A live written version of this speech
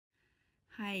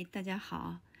嗨，大家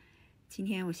好。今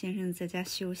天我先生在家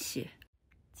休息，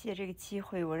借这个机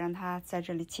会，我让他在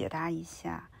这里解答一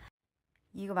下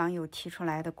一个网友提出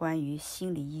来的关于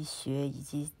心理医学以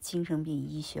及精神病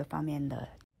医学方面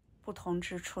的不同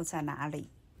之处在哪里。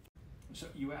So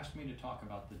you asked me to talk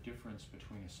about the difference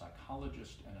between a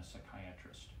psychologist and a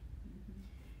psychiatrist.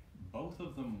 Both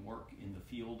of them work in the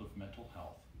field of mental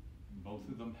health. Both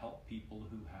of them help people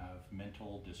who have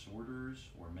mental disorders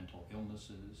or mental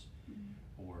illnesses,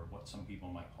 or what some people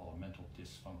might call a mental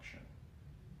dysfunction.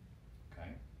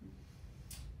 Okay?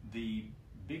 The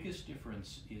biggest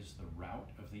difference is the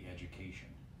route of the education.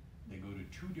 They go to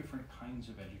two different kinds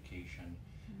of education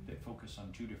that focus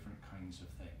on two different kinds of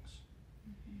things.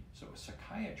 So a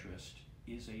psychiatrist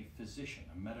is a physician,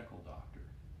 a medical doctor,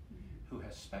 who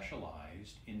has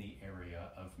specialized in the area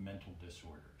of mental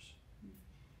disorders.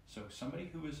 So somebody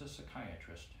who is a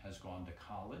psychiatrist has gone to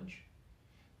college,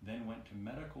 then went to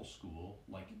medical school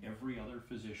like every other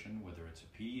physician, whether it's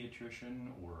a pediatrician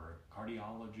or a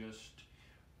cardiologist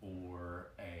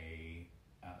or a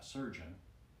surgeon.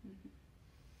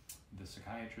 The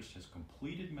psychiatrist has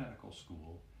completed medical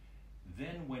school,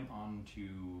 then went on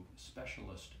to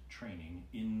specialist training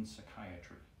in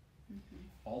psychiatry.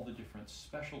 All the different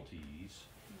specialties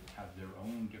have their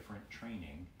own different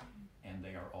training, and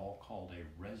they are all called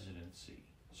a residency.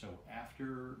 So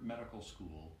after medical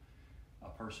school, a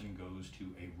person goes to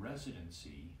a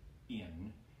residency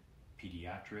in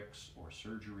pediatrics or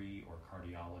surgery or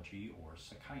cardiology or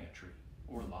psychiatry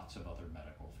or lots of other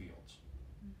medical fields.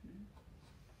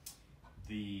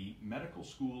 The medical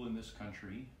school in this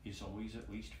country is always at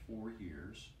least 4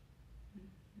 years,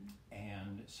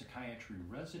 and psychiatry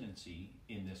residency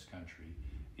in this country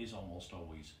is almost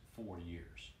always 4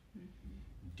 years.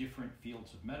 Different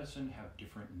fields of medicine have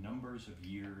different numbers of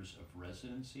years of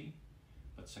residency,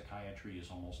 but psychiatry is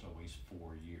almost always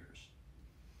 4 years.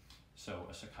 So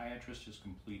a psychiatrist has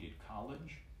completed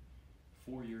college,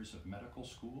 4 years of medical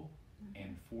school,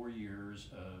 and 4 years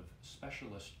of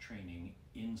specialist training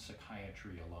in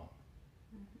psychiatry alone.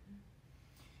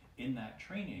 In that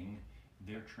training,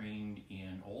 they're trained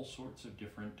in all sorts of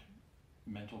different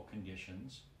mental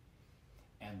conditions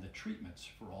and the treatments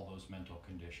for all those mental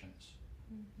conditions.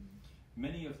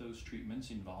 Many of those treatments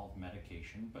involve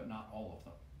medication, but not all of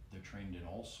them. They're trained in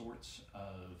all sorts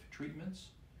of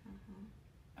treatments,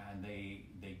 and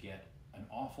they get an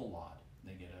awful lot.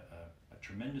 They get a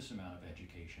tremendous amount of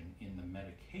education in the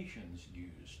medications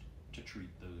used to treat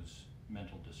those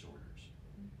mental disorders.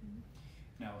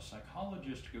 Now, a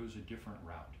psychologist goes a different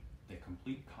route. They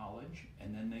complete college,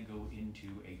 and then they go into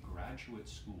a graduate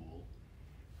school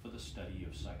for the study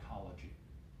of psychology.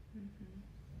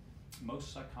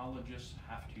 Most psychologists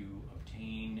have to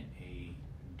obtain a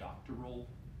doctoral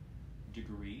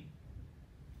degree.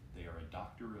 They are a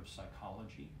doctor of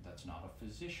psychology. That's not a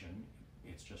physician.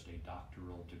 It's just a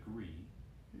doctoral degree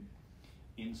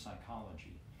in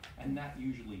psychology. And that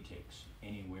usually takes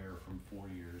anywhere from 4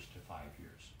 years to 5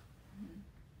 years.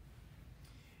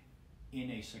 In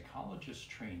a psychologist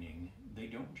training, they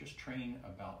don't just train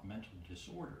about mental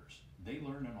disorders. They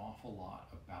learn an awful lot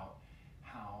about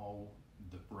how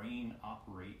the brain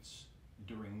operates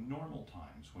during normal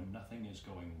times when nothing is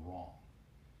going wrong.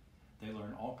 They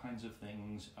learn all kinds of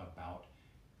things about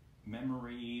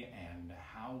memory and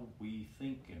how we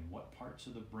think and what parts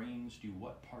of the brains do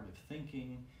what part of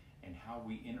thinking and how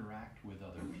we interact with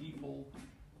other people,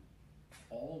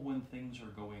 all when things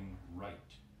are going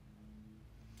right.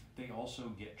 They also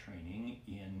get training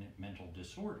in mental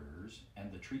disorders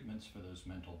and the treatments for those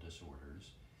mental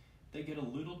disorders. They get a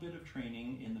little bit of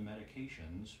training in the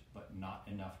medications, but not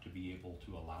enough to be able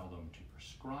to allow them to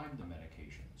prescribe the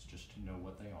medications, just to know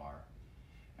what they are.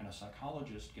 And a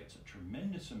psychologist gets a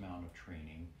tremendous amount of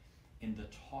training in the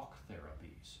talk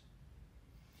therapies,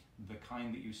 the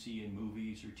kind that you see in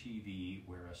movies or TV,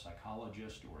 where a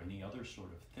psychologist or any other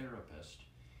sort of therapist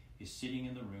is sitting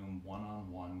in the room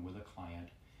one-on-one with a client,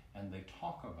 and they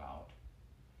talk about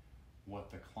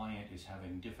what the client is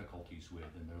having difficulties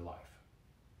with in their life.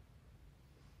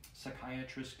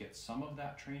 Psychiatrists get some of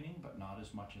that training, but not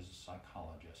as much as a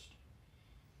psychologist.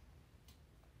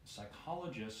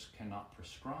 Psychologists cannot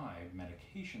prescribe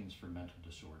medications for mental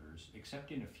disorders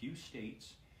except in a few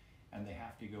states, and they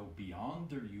have to go beyond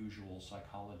their usual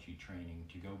psychology training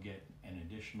to go get an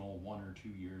additional 1 or 2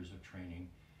 years of training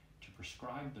to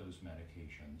prescribe those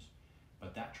medications.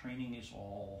 But that training is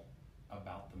all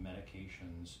about the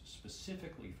medications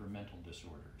specifically for mental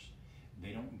disorders.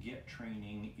 They don't get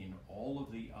training in all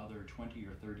of the other 20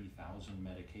 or 30,000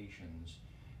 medications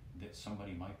that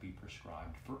somebody might be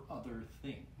prescribed for other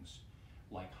things,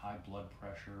 like high blood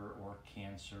pressure or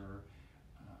cancer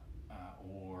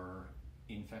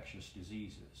infectious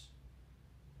diseases.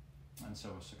 And so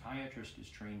a psychiatrist is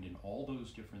trained in all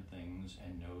those different things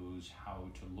and knows how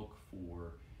to look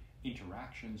for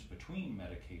interactions between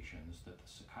medications that the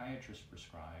psychiatrist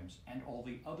prescribes and all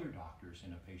the other doctors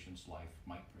in a patient's life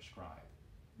might prescribe.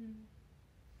 Mm.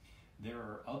 There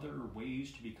are other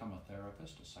ways to become a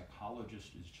therapist. A psychologist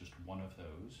is just one of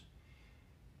those.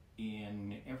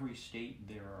 In every state,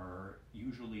 there are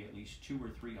usually at least 2 or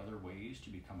 3 other ways to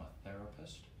become a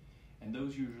therapist, and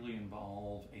those usually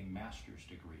involve a master's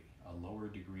degree, a lower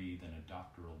degree than a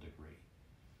doctoral degree.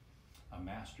 A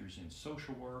master's in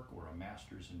social work, or a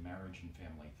master's in marriage and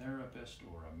family therapist,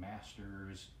 or a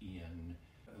master's in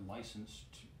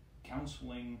licensed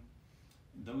counseling.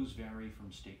 Those vary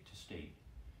from state to state,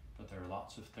 but there are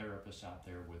lots of therapists out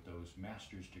there with those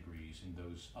master's degrees in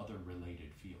those other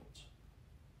related fields.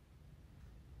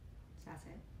 That's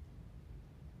it.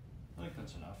 I think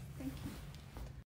that's enough. Thank you.